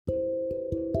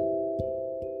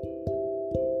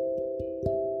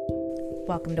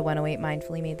Welcome to 108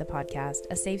 Mindfully Made, the podcast,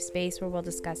 a safe space where we'll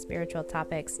discuss spiritual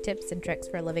topics, tips, and tricks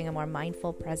for living a more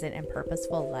mindful, present, and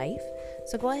purposeful life.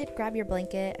 So go ahead, grab your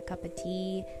blanket, a cup of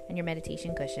tea, and your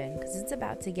meditation cushion, because it's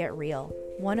about to get real.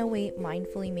 108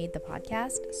 Mindfully Made, the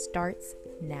podcast starts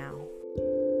now.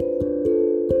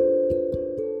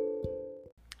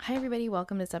 Hi, everybody.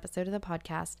 Welcome to this episode of the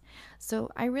podcast. So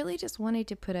I really just wanted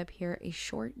to put up here a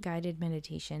short guided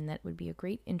meditation that would be a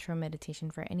great intro meditation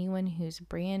for anyone who's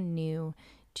brand new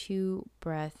to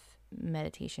breath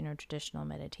meditation or traditional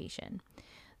meditation.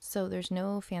 So there's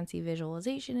no fancy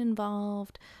visualization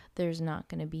involved. There's not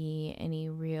going to be any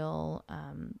real,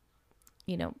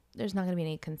 there's not going to be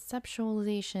any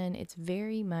conceptualization. It's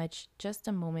very much just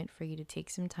a moment for you to take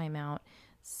some time out,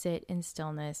 sit in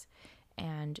stillness,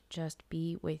 and just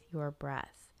be with your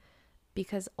breath.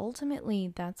 Because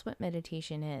ultimately, that's what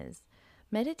meditation is.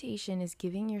 Meditation is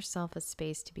giving yourself a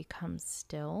space to become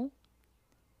still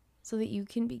so that you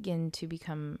can begin to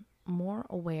become more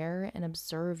aware and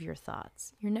observe your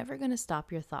thoughts. You're never going to stop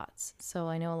your thoughts. So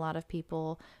I know a lot of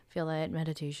people feel that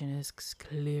meditation is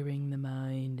clearing the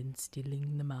mind and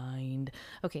stilling the mind.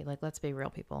 Okay, let's be real,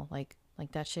 people. Like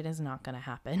that shit is not going to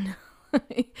happen.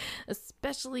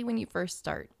 Especially when you first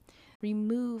start.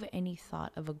 Remove any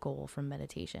thought of a goal from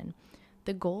meditation.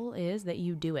 The goal is that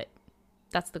you do it.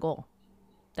 That's the goal.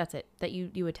 That's it. That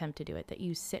you attempt to do it. That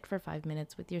you sit for 5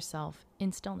 minutes with yourself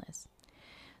in stillness.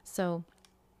 So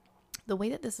the way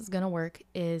that this is going to work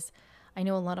is, I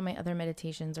know a lot of my other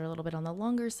meditations are a little bit on the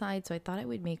longer side, so I thought I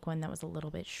would make one that was a little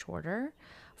bit shorter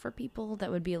for people that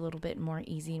would be a little bit more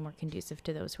easy and more conducive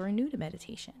to those who are new to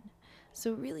meditation.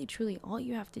 So really, truly, all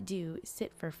you have to do is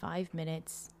sit for 5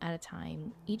 minutes at a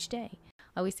time each day.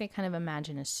 I always say kind of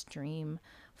imagine a stream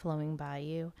flowing by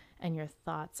you and your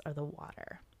thoughts are the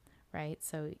water, right?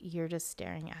 So you're just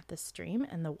staring at the stream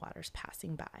and the water's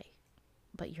passing by,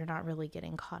 but you're not really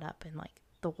getting caught up in like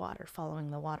the water,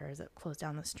 following the water as it flows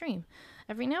down the stream.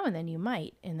 Every now and then you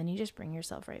might, and then you just bring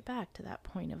yourself right back to that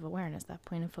point of awareness, that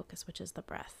point of focus, which is the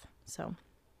breath. So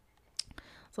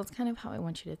that's kind of how I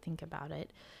want you to think about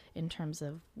it in terms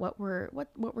of what we're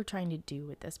trying to do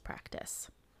with this practice.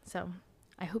 So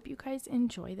I hope you guys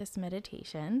enjoy this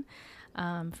meditation.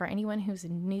 For anyone who's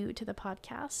new to the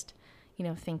podcast,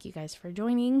 thank you guys for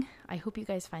joining. I hope you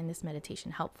guys find this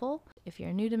meditation helpful. If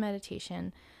you're new to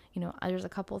meditation, there's a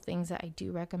couple things that I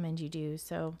do recommend you do.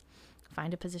 So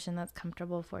find a position that's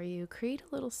comfortable for you. Create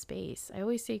a little space. I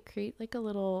always say create like a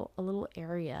little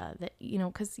area that,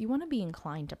 because you want to be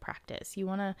inclined to practice. You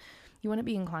want to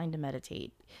be inclined to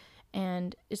meditate.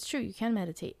 And it's true, you can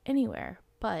meditate anywhere.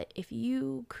 But if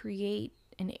you create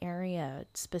an area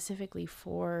specifically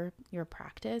for your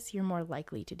practice, you're more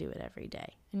likely to do it every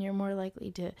day. And you're more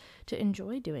likely to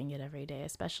enjoy doing it every day,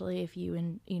 especially if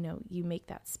you make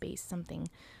that space something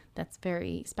that's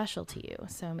very special to you.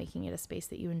 So making it a space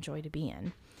that you enjoy to be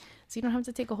in. So you don't have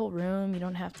to take a whole room. You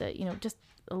don't have to, just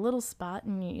a little spot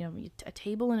and, a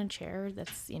table and a chair.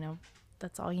 That's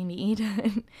all you need.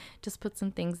 And just put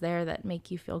some things there that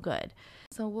make you feel good.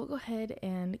 So we'll go ahead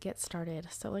and get started.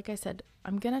 So like I said,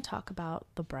 I'm going to talk about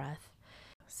the breath.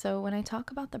 So when I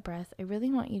talk about the breath, I really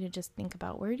want you to just think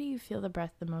about, where do you feel the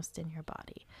breath the most in your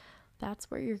body?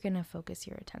 That's where you're going to focus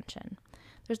your attention.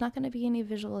 There's not going to be any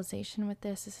visualization with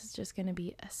this. This is just going to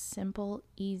be a simple,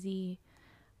 easy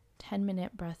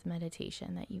 10-minute breath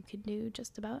meditation that you can do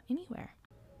just about anywhere.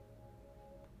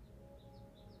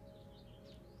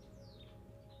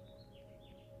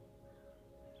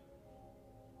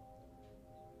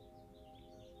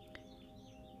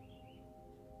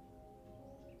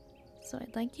 So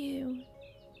I'd like you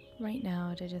right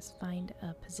now to just find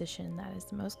a position that is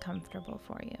the most comfortable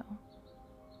for you.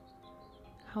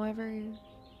 However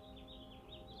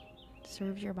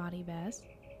serves your body best.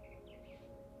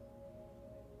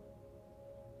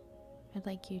 I'd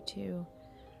like you to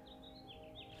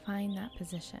find that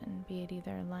position, be it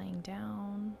either lying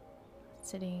down,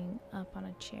 sitting up on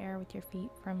a chair with your feet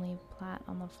firmly flat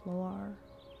on the floor,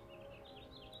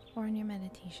 or in your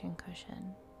meditation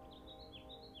cushion.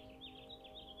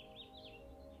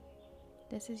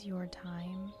 This is your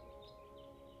time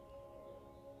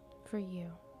for you.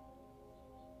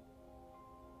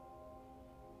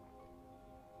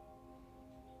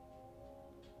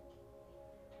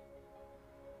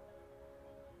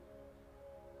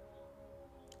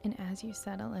 And as you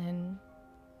settle in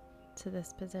to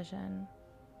this position,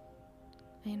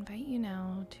 I invite you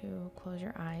now to close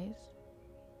your eyes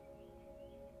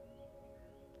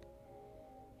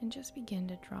and just begin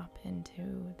to drop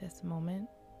into this moment.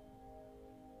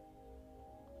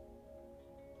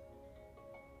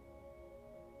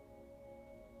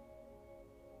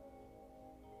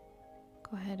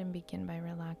 Go ahead and begin by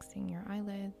relaxing your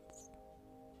eyelids,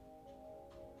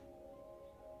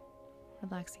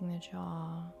 relaxing the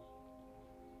jaw,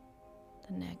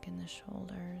 the neck and the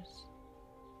shoulders,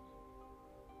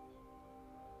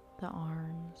 the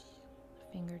arms, the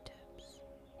fingertips.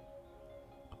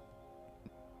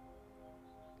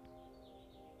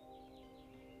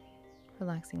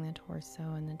 Relaxing the torso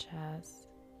and the chest,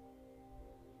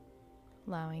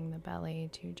 allowing the belly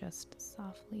to just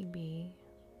softly be.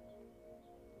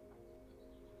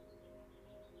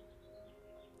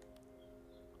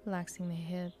 Relaxing the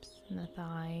hips and the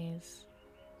thighs,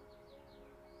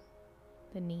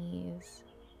 the knees,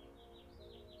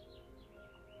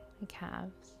 the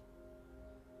calves.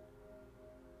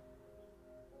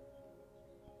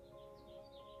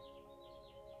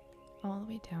 All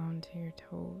the way down to your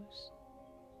toes.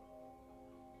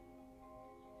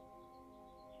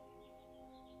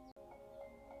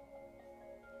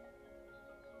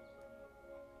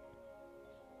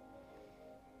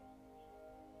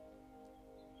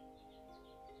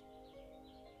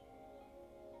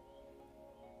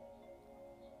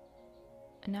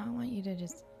 And now I want you to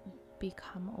just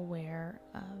become aware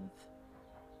of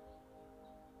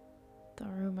the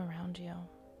room around you.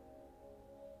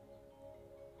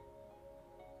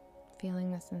 Feeling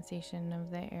the sensation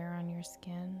of the air on your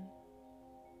skin.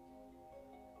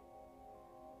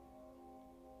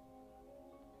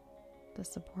 The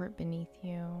support beneath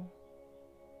you.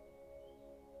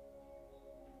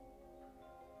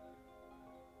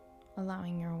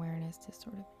 Allowing your awareness to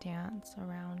sort of dance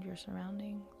around your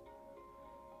surroundings.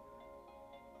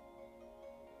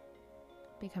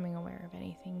 Becoming aware of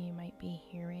anything you might be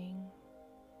hearing.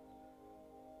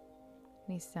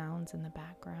 Any sounds in the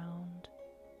background.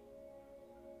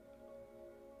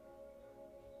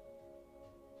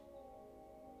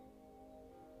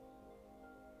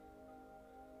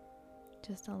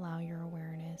 Just allow your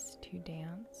awareness to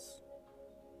dance.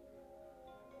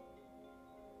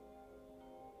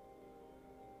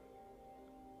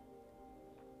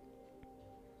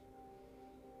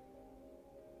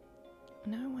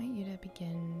 Now I want you to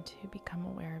begin to become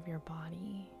aware of your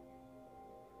body.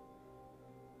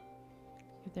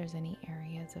 If there's any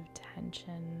areas of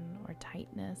tension or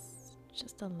tightness,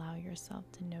 just allow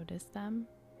yourself to notice them.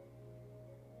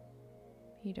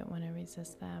 If you don't want to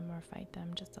resist them or fight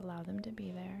them, just allow them to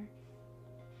be there.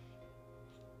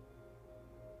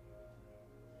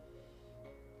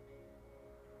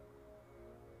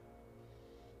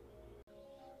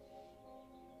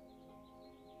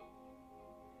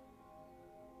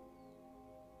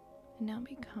 And now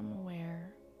become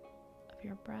aware of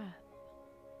your breath.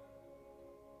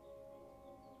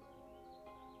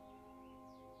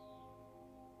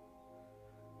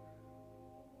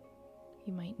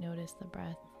 You might notice the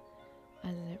breath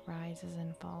as it rises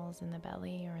and falls in the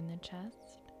belly or in the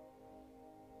chest.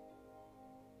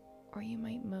 Or you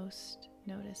might most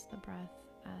notice the breath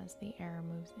as the air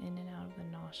moves in and out of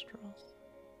the nostrils.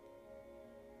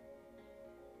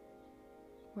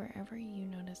 Wherever you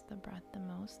notice the breath the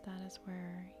most, that is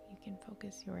where you can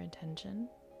focus your attention.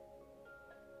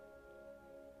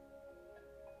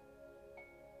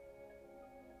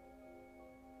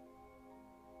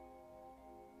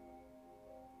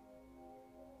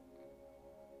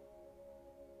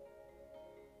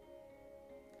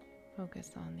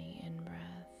 Focus on the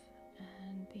in-breath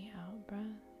and the out-breath.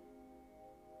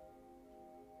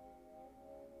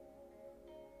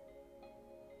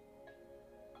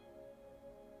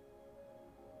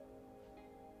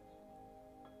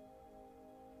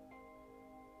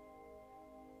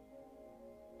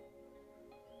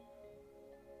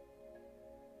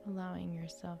 Allowing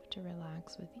yourself to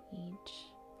relax with each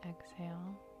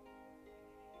exhale.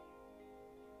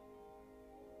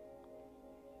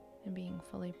 And being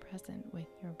fully present with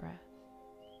your breath.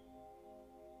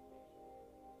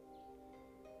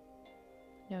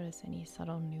 Notice any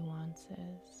subtle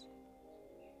nuances.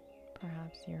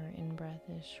 Perhaps your in-breath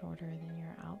is shorter than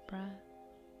your out-breath,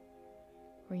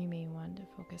 or you may want to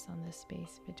focus on the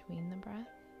space between the breath.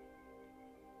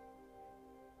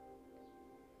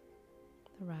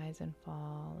 The rise and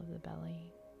fall of the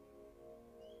belly.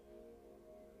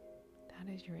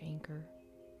 That is your anchor.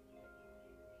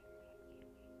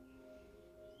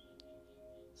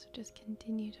 So just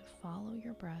continue to follow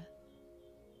your breath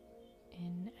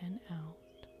in and out.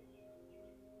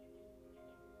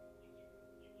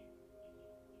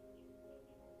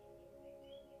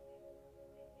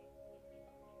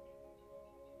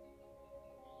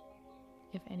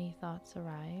 If any thoughts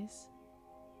arise,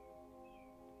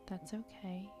 that's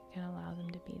okay. You can allow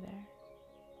them to be there.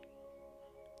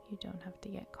 You don't have to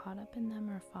get caught up in them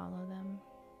or follow them.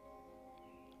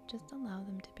 Just allow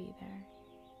them to be there.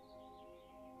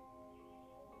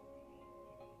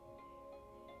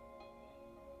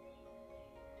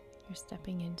 You're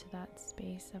stepping into that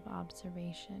space of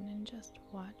observation and just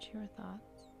watch your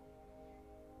thoughts.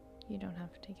 You don't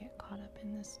have to get caught up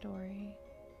in the story.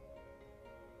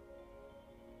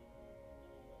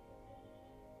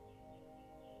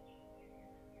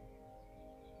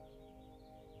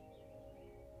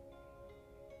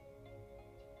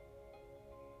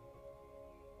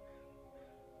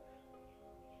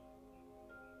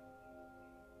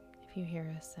 If you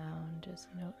hear a sound, just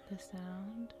note the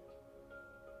sound.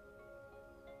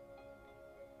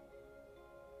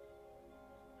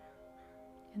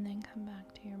 And then come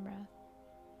back to your breath.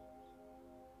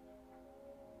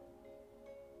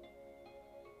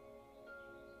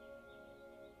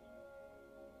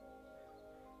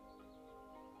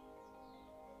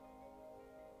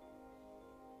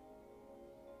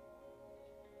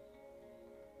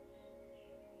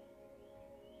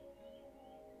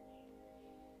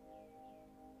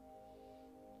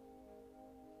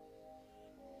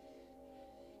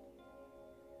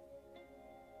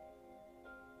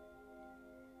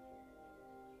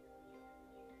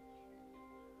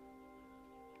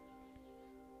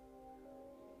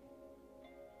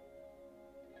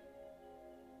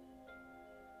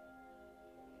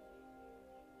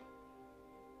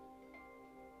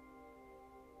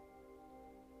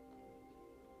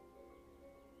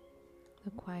 The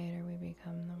quieter we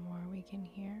become, the more we can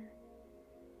hear.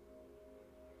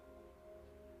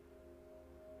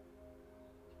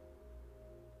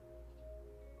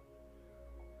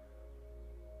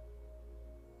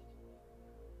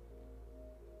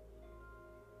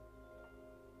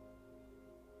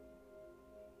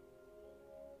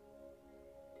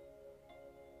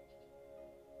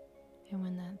 And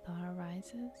when that thought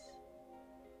arises,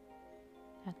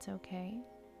 that's okay.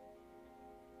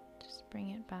 Just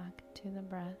bring it back to the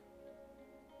breath.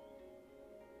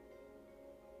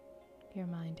 Your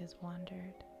mind has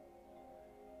wandered.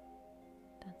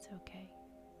 That's okay.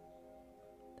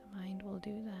 The mind will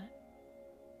do that.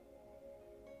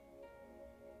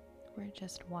 We're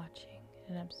just watching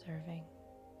and observing.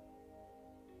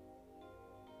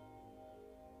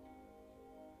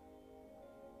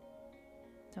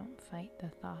 Don't fight the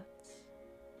thoughts.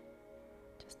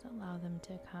 Just allow them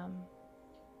to come,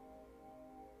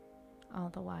 all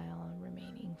the while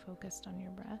remaining focused on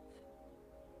your breath.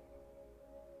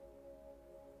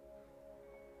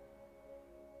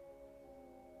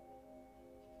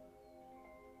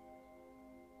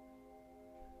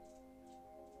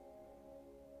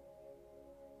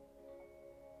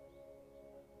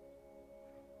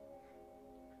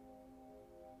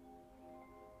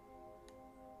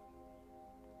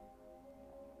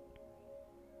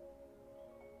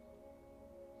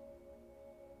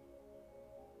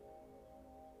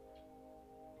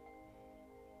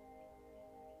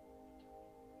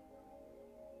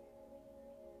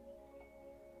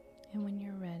 And when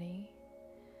you're ready,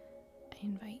 I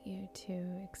invite you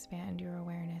to expand your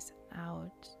awareness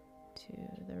out to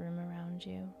the room around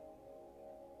you,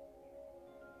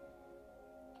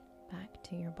 back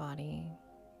to your body.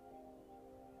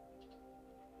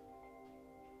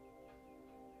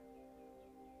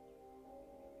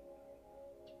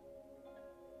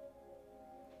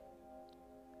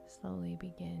 Slowly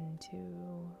begin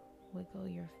to wiggle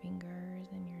your fingers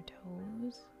and your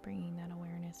toes, bringing that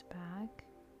awareness back.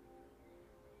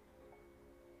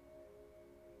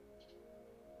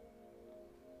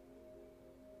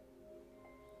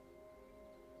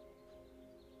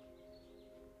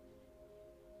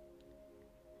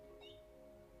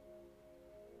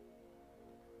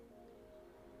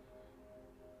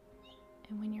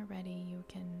 And when you're ready, you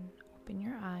can open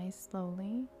your eyes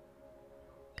slowly,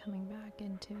 coming back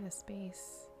into the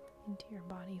space, into your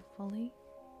body fully.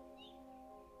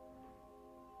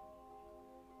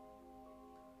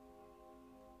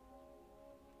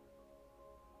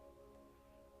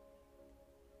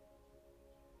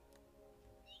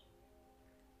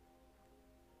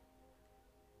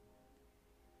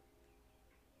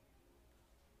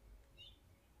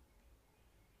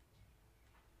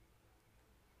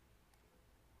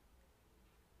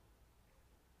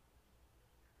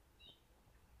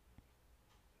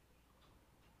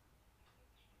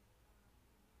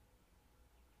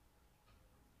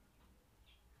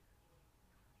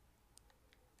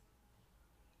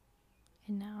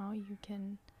 And now you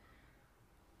can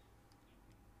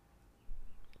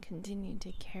continue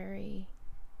to carry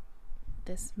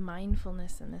this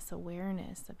mindfulness and this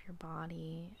awareness of your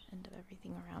body and of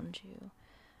everything around you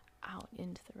out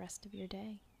into the rest of your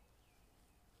day.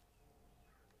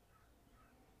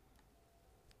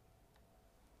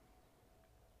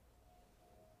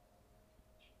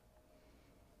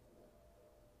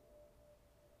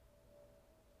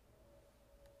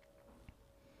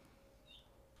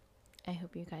 I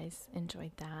hope you guys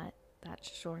enjoyed that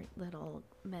short little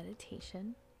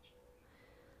meditation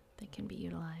that can be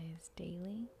utilized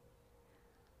daily.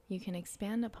 You can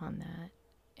expand upon that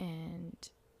and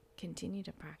continue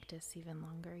to practice even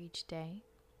longer each day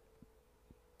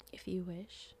if you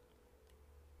wish.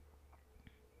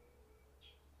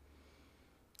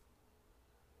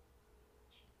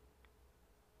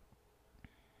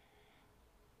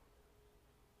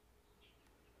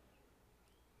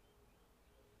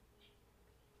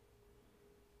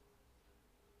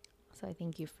 So I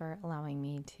thank you for allowing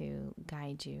me to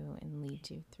guide you and lead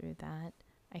you through that.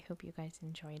 I hope you guys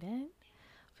enjoyed it.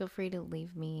 Feel free to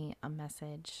leave me a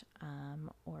message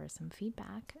or some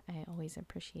feedback. I always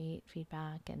appreciate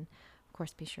feedback, and of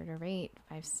course be sure to rate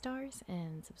 5 stars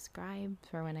and subscribe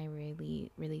for when I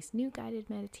release new guided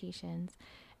meditations,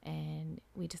 and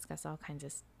we discuss all kinds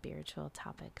of spiritual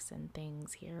topics and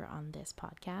things here on this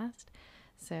podcast.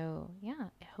 So yeah,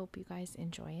 I hope you guys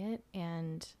enjoy it,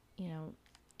 and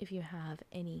if you have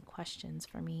any questions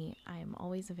for me, I'm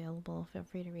always available. Feel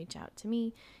free to reach out to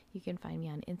me. You can find me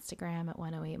on Instagram at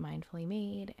 108 Mindfully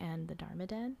Made and the Dharma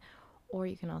Den, or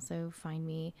you can also find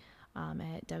me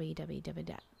at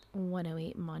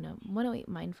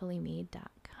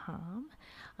www.108mindfullymade.com.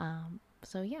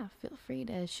 So yeah, feel free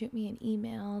to shoot me an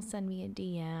email, send me a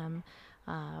DM,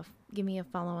 give me a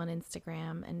follow on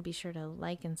Instagram, and be sure to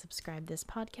like and subscribe this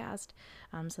podcast,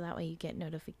 so that way you get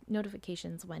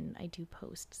notifications when I do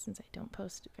post, since I don't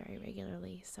post very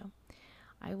regularly. So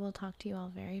I will talk to you all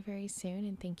very, very soon,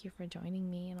 and thank you for joining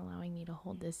me and allowing me to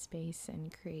hold this space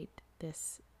and create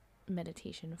this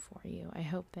meditation for you. I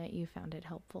hope that you found it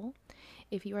helpful.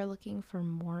 If you are looking for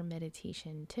more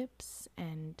meditation tips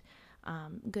and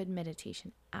good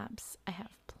meditation apps, I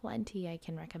have plenty I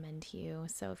can recommend to you.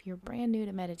 So if you're brand new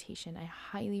to meditation, I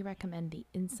highly recommend the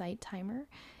Insight Timer.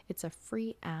 It's a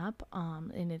free app,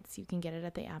 and you can get it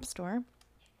at the App Store.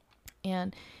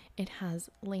 And it has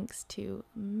links to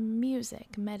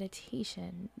music,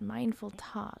 meditation, mindful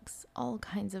talks, all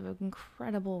kinds of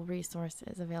incredible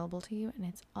resources available to you, and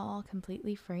it's all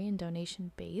completely free and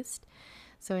donation based.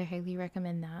 So I highly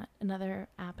recommend that. Another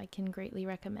app I can greatly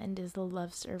recommend is the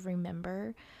Love, Serve,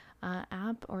 Remember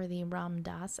app, or the Ram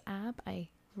Dass app. I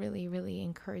really, really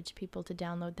encourage people to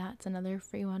download that. It's another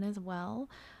free one as well.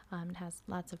 It has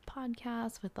lots of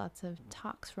podcasts with lots of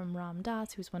talks from Ram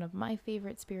Dass, who's one of my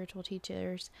favorite spiritual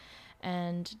teachers,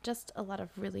 and just a lot of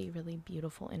really, really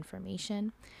beautiful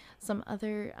information. Some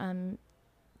other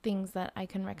things that I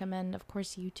can recommend, of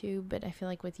course, YouTube, but I feel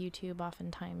like with YouTube,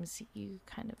 oftentimes you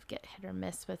kind of get hit or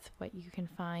miss with what you can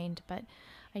find, but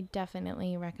I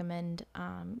definitely recommend,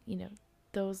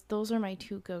 those are my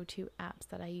 2 go-to apps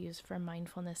that I use for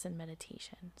mindfulness and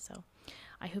meditation. So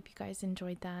I hope you guys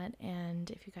enjoyed that, and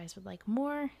if you guys would like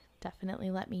more, definitely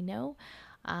let me know.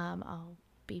 I'll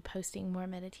be posting more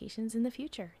meditations in the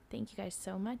future. Thank you guys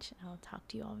so much. I'll talk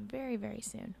to you all very, very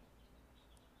soon.